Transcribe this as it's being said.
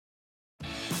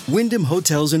Wyndham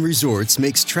Hotels and Resorts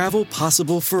makes travel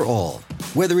possible for all.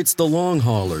 Whether it's the long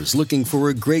haulers looking for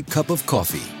a great cup of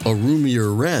coffee, a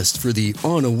roomier rest for the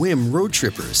on-a-whim road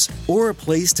trippers, or a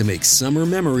place to make summer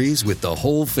memories with the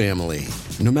whole family.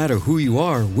 No matter who you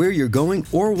are, where you're going,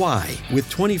 or why, with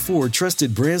 24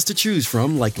 trusted brands to choose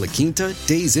from like La Quinta,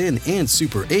 Days Inn, and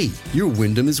Super 8, your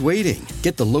Wyndham is waiting.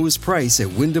 Get the lowest price at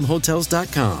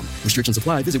WyndhamHotels.com. Restrictions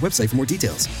apply. Visit website for more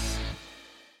details.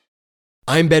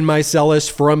 I'm Ben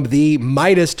Meiselas from the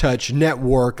Midas Touch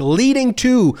Network. Leading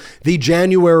to the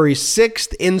January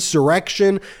 6th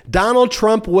insurrection, Donald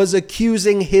Trump was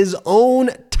accusing his own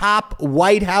top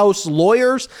White House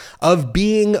lawyers of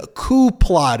being coup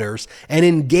plotters and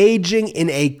engaging in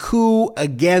a coup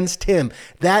against him.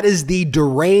 That is the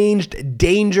deranged,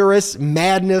 dangerous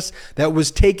madness that was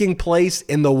taking place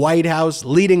in the White House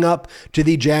leading up to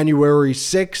the January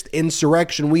 6th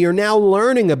insurrection. We are now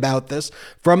learning about this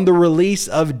from the release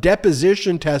of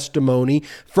deposition testimony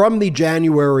from the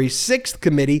January 6th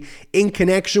committee in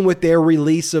connection with their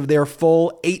release of their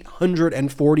full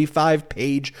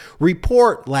 845-page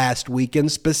report last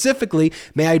weekend. Specifically,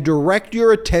 may I direct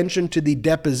your attention to the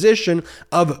deposition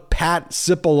of Pat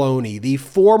Cipollone, the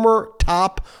former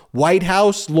top White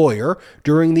House lawyer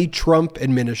during the Trump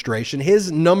administration.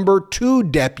 His number 2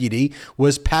 deputy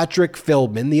was Patrick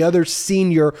Philbin. The other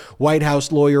senior White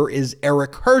House lawyer is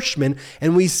Eric Hirschman.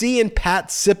 And we see in Pat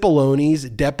Cipollone's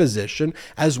deposition,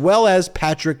 as well as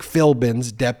Patrick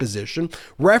Philbin's deposition,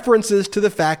 references to the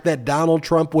fact that Donald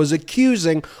Trump was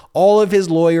accusing all of his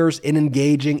lawyers in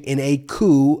engaging in a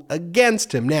coup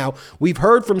against him. Now, we've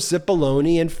heard from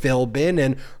Cipollone and Philbin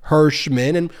and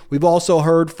Hirschman, and we've also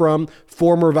heard from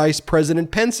former Vice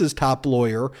President Pence's top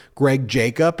lawyer, Greg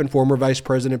Jacob, and former Vice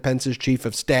President Pence's chief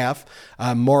of staff,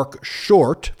 Mark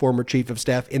Short, former chief of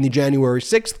staff, in the January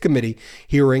 6th committee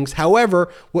hearings.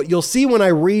 However, what you'll see when I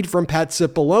read from Pat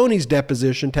Cipollone's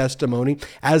deposition testimony,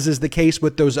 as is the case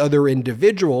with those other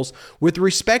individuals, with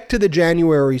respect to the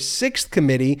January 6th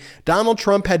committee, Donald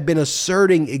Trump had been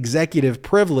asserting executive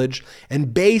privilege,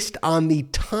 and based on the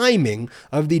timing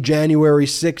of the January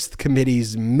 6th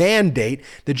committee's mandate,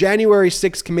 the January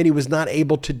 6th committee was not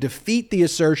able to defeat the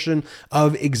assertion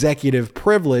of executive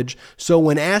privilege. So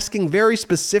when asking very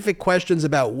specific questions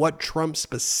about what Trump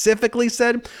specifically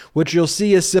said, which you'll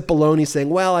see is Cipollone saying,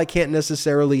 well, I can't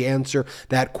necessarily answer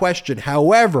that question.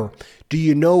 However, do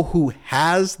you know who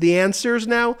has the answers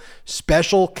now?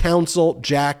 Special counsel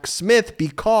Jack Smith,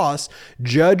 because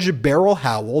Judge Beryl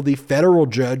Howell, the federal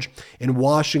judge in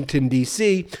Washington,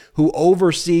 D.C., who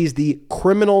oversees the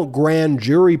criminal grand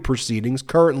jury proceedings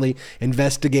currently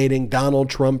investigating Donald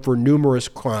Trump for numerous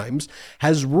crimes,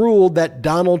 has ruled that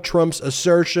Donald Trump's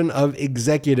assertion of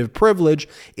executive privilege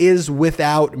is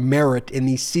without merit in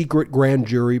the secret grand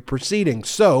jury proceedings.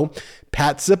 So,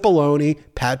 Pat Cipollone,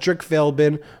 Patrick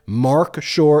Philbin, Mark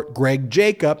Short, Greg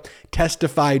Jacob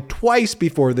testified twice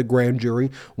before the grand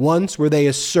jury, once where they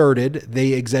asserted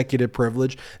the executive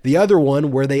privilege, the other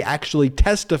one where they actually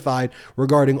testified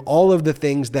regarding all of the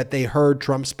things that they heard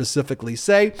Trump specifically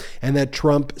say and that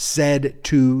Trump said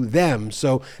to them.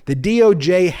 So the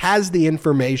DOJ has the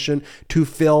information to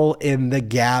fill in the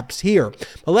gaps here.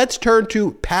 But let's turn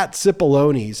to Pat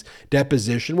Cipollone's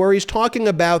deposition, where he's talking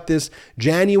about this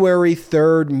January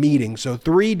 3rd meeting. So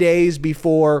 3 days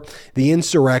before the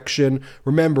insurrection.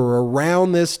 Remember,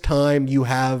 around this time, you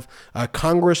have a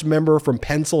Congress member from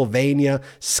Pennsylvania,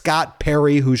 Scott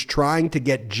Perry, who's trying to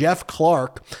get Jeff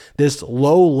Clark, this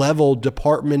low-level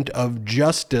Department of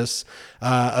Justice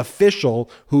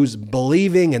official who's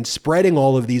believing and spreading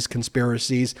all of these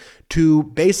conspiracies, to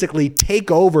basically take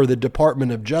over the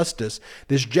Department of Justice.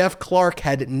 This Jeff Clark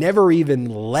had never been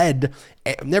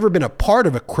a part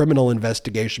of a criminal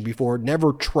investigation before,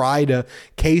 never tried a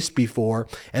case before,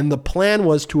 and the plan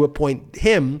was to appoint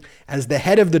him as the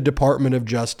head of the Department of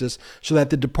Justice so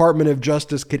that the Department of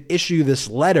Justice could issue this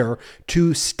letter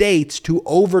to states to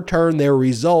overturn their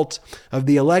results of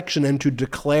the election and to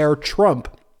declare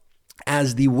Trump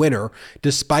as the winner,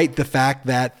 despite the fact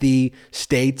that the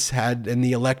states had and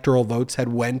the electoral votes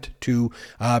had went to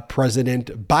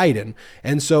President Biden.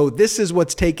 And so this is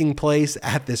what's taking place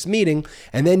at this meeting.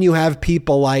 And then you have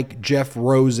people like Jeff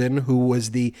Rosen, who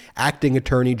was the acting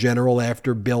attorney general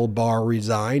after Bill Barr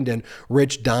resigned, and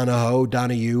Rich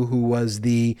Donahue, who was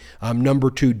the number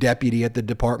 2 deputy at the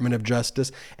Department of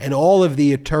Justice, and all of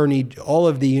the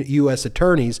U.S.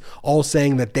 attorneys all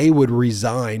saying that they would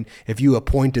resign if you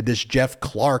appointed this Jeff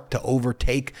Clark to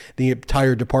overtake the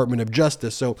entire Department of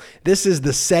Justice. So this is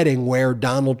the setting where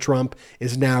Donald Trump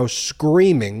is now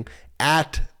screaming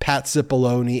at Pat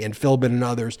Cipollone and Philbin and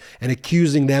others and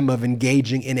accusing them of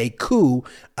engaging in a coup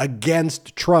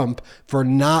against Trump for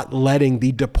not letting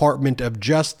the Department of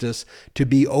Justice to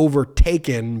be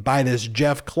overtaken by this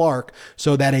Jeff Clark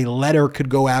so that a letter could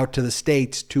go out to the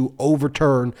states to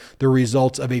overturn the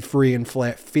results of a free and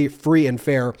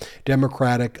fair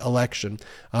Democratic election.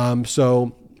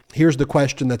 So here's the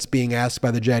question that's being asked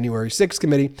by the January 6th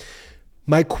committee.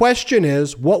 My question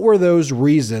is, what were those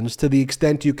reasons to the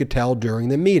extent you could tell during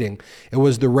the meeting? It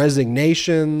was the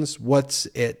resignations,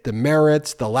 the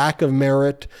merits, the lack of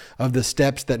merit of the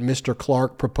steps that Mr.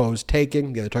 Clark proposed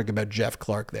taking. They're talking about Jeff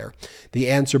Clark there. The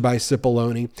answer by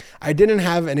Cipollone. I didn't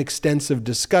have an extensive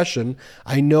discussion.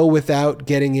 I know without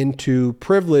getting into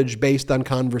privilege based on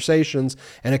conversations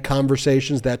and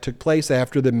conversations that took place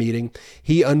after the meeting,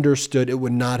 he understood it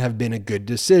would not have been a good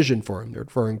decision for him. They're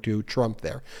referring to Trump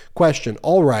there. Question.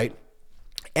 All right.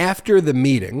 After the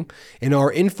meeting, in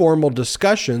our informal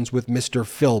discussions with Mr.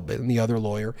 Philbin, the other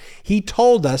lawyer, he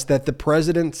told us that the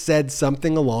president said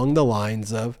something along the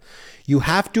lines of, you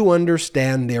have to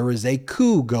understand there is a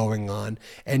coup going on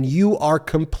and you are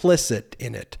complicit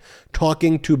in it,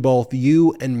 talking to both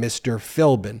you and Mr.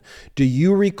 Philbin. Do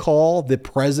you recall the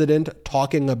president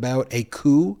talking about a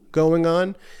coup going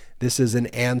on? This is an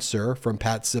answer from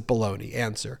Pat Cipollone.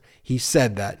 Answer. He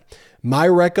said that. My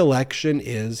recollection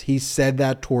is he said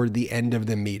that toward the end of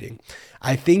the meeting.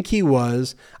 I think he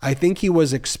was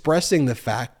expressing the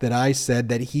fact that I said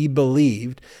that he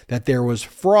believed that there was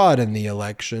fraud in the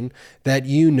election, that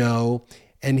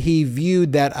and he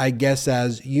viewed that, I guess,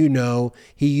 as, he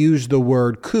used the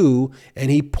word coup, and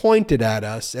he pointed at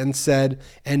us and said,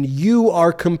 and you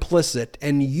are complicit,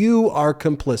 and you are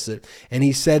complicit. And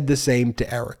he said the same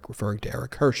to Eric, referring to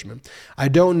Eric Hirschman. I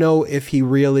don't know if he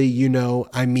really,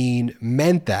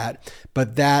 meant that,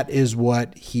 but that is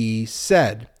what he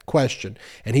said. Question.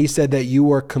 And he said that you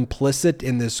were complicit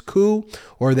in this coup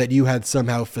or that you had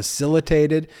somehow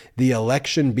facilitated the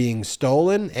election being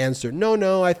stolen. Answer.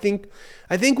 No, I think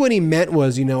what he meant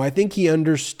was, I think he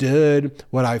understood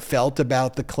what I felt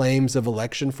about the claims of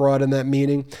election fraud in that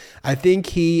meeting. I think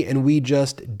he and we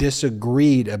just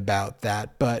disagreed about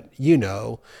that. But,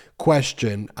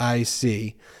 question, I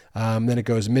see. Then it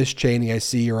goes, Miss Cheney, I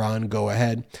see you're on, go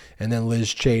ahead. And then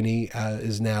Liz Cheney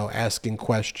is now asking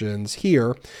questions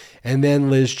here. And then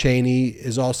Liz Cheney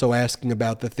is also asking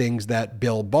about the things that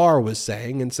Bill Barr was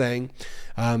saying and saying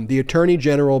the Attorney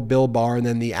General, Bill Barr, and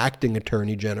then the acting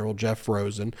Attorney General, Jeff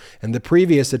Rosen, and the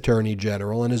previous Attorney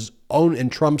General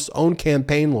and Trump's own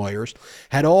campaign lawyers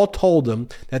had all told him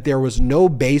that there was no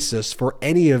basis for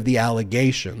any of the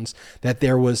allegations, that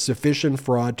there was sufficient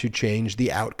fraud to change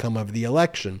the outcome of the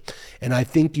election. And I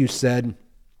think you said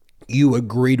you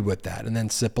agreed with that. And then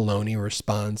Cipollone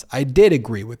responds, I did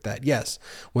agree with that. Yes.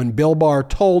 When Bill Barr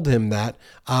told him that,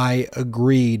 I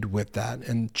agreed with that.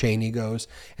 And Cheney goes,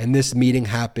 and this meeting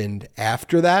happened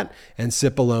after that? And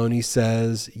Cipollone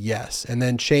says, yes. And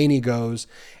then Cheney goes,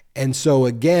 and so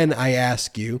again, I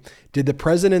ask you, did the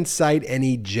president cite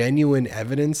any genuine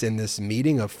evidence in this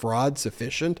meeting of fraud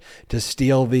sufficient to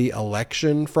steal the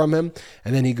election from him?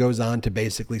 And then he goes on to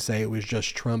basically say it was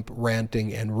just Trump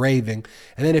ranting and raving.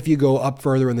 And then if you go up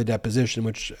further in the deposition,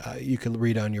 which you can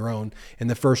read on your own, in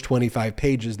the first 25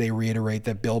 pages, they reiterate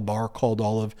that Bill Barr called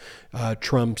all of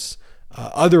Trump's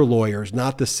other lawyers,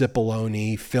 not the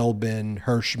Cipollone, Philbin,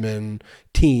 Hirschman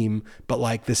team, but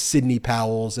like the Sidney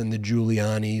Powells and the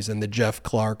Giulianis and the Jeff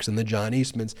Clarks and the John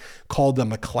Eastmans, called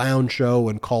them a clown show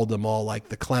and called them all like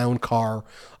the clown car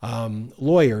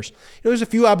lawyers. There's a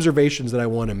few observations that I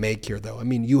want to make here, though. I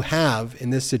mean, you have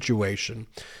in this situation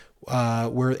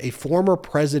where a former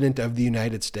president of the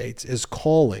United States is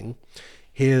calling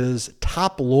his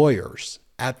top lawyers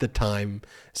at the time,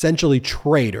 essentially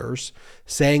traitors,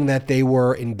 saying that they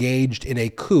were engaged in a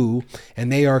coup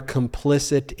and they are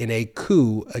complicit in a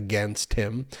coup against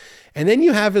him. And then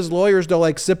you have his lawyers, though,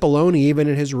 like Cipollone, even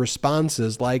in his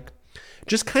responses, like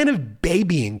just kind of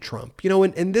babying Trump,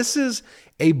 and this is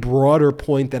a broader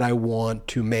point that I want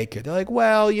to make it. They're like,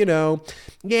 well,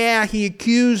 yeah, he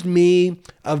accused me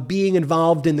of being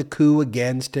involved in the coup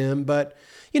against him. But,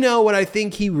 what I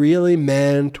think he really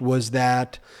meant was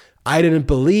that I didn't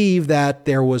believe that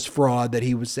there was fraud that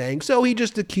he was saying, so he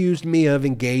just accused me of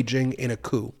engaging in a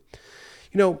coup.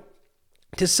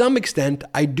 To some extent,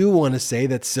 I do want to say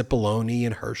that Cipollone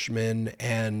and Hirschman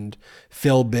and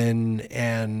Philbin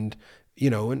and,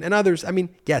 and others,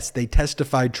 yes, they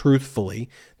testified truthfully.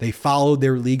 They followed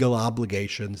their legal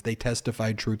obligations. They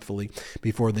testified truthfully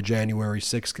before the January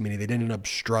 6th committee. They didn't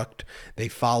obstruct. They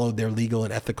followed their legal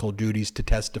and ethical duties to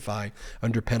testify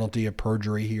under penalty of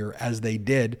perjury here, as they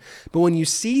did. But when you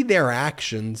see their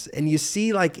actions and you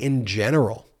see, like, in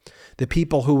general, the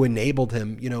people who enabled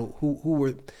him, who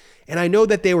were, and I know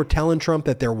that they were telling Trump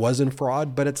that there wasn't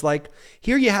fraud, but it's like,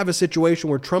 here you have a situation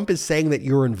where Trump is saying that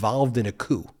you're involved in a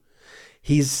coup.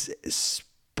 He's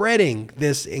spreading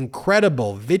this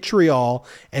incredible vitriol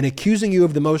and accusing you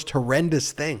of the most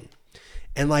horrendous thing.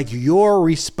 And like, your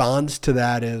response to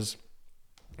that is,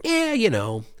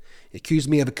 accuse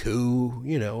me of a coup,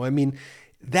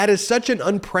 that is such an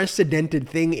unprecedented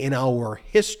thing in our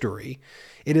history.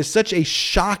 It is such a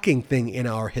shocking thing in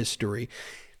our history.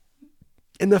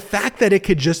 And the fact that it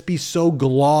could just be so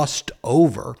glossed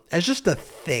over as just a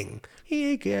thing.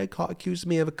 Accuse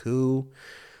me of a coup.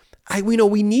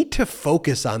 We need to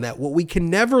focus on that. What we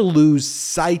can never lose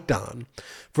sight on,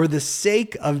 for the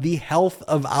sake of the health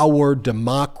of our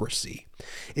democracy,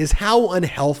 is how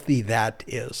unhealthy that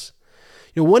is.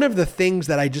 One of the things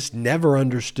that I just never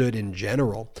understood in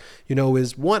general,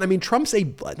 is Trump's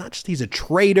he's a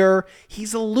traitor,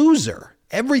 he's a loser.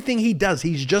 Everything he does,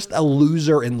 he's just a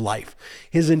loser in life.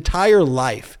 His entire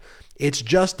life, it's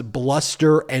just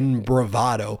bluster and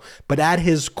bravado. But at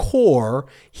his core,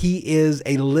 he is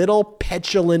a little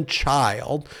petulant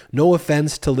child. No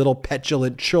offense to little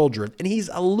petulant children. And he's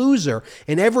a loser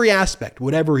in every aspect.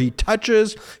 Whatever he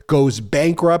touches goes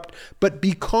bankrupt. But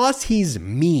because he's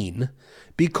mean,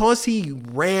 because he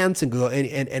rants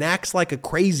and acts like a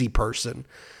crazy person,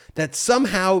 that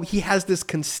somehow he has this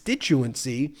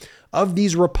constituency of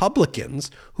these Republicans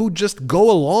who just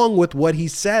go along with what he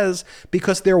says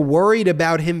because they're worried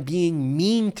about him being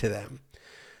mean to them.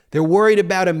 They're worried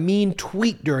about a mean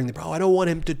tweet I don't want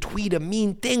him to tweet a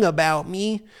mean thing about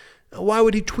me. Why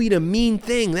would he tweet a mean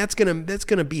thing? That's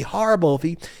gonna be horrible if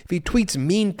he tweets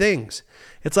mean things.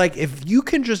 It's like, if you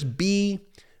can just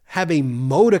have a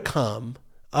modicum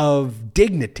of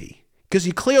dignity, because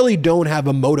you clearly don't have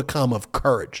a modicum of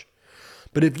courage.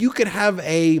 But if you could have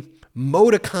a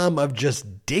modicum of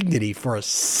just dignity for a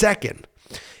second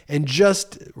and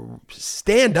just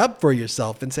stand up for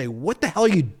yourself and say, what the hell are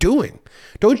you doing?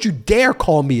 Don't you dare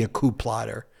call me a coup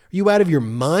plotter. Are you out of your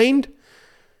mind?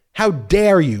 How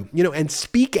dare you? And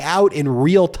speak out in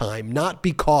real time, not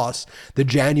because the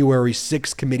January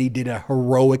 6th committee did a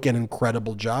heroic and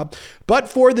incredible job, but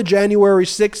for the January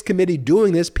 6th committee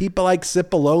doing this, people like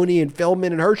Cipollone and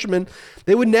Philman and Hirschman,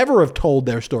 they would never have told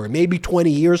their story. Maybe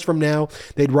 20 years from now,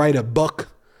 they'd write a book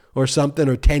or something,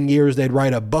 or 10 years, they'd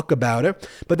write a book about it.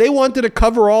 But they wanted to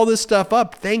cover all this stuff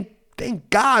up. Thank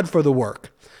God for the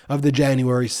work of the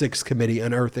January 6th committee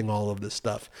unearthing all of this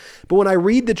stuff. But when I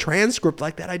read the transcript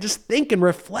like that, I just think and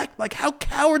reflect, like, how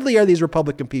cowardly are these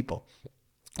Republican people?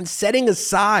 And setting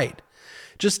aside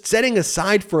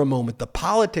for a moment the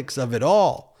politics of it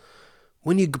all,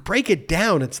 when you break it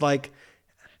down, it's like,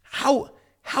 how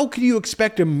can you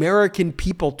expect American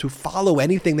people to follow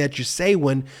anything that you say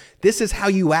when this is how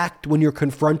you act when you're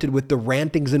confronted with the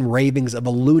rantings and ravings of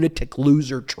a lunatic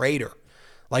loser traitor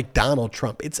like Donald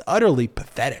Trump? It's utterly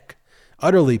pathetic.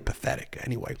 Utterly pathetic.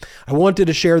 Anyway, I wanted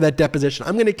to share that deposition.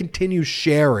 I'm going to continue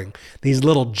sharing these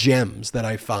little gems that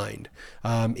I find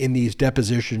in these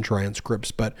deposition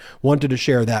transcripts, but wanted to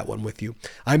share that one with you.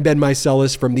 I'm Ben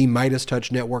Meiselas from the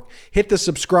MeidasTouch Network. Hit the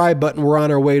subscribe button. We're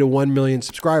on our way to 1 million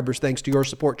subscribers thanks to your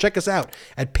support. Check us out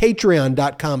at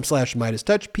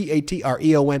patreon.com/MeidasTouch,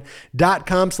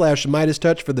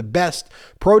 patreon.com/MeidasTouch for the best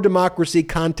pro-democracy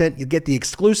content. You get the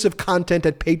exclusive content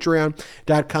at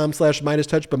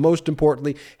patreon.com/MeidasTouch, but most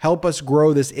importantly, help us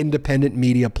grow this independent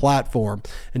media platform.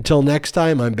 Until next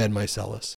time, I'm Ben Meiselas.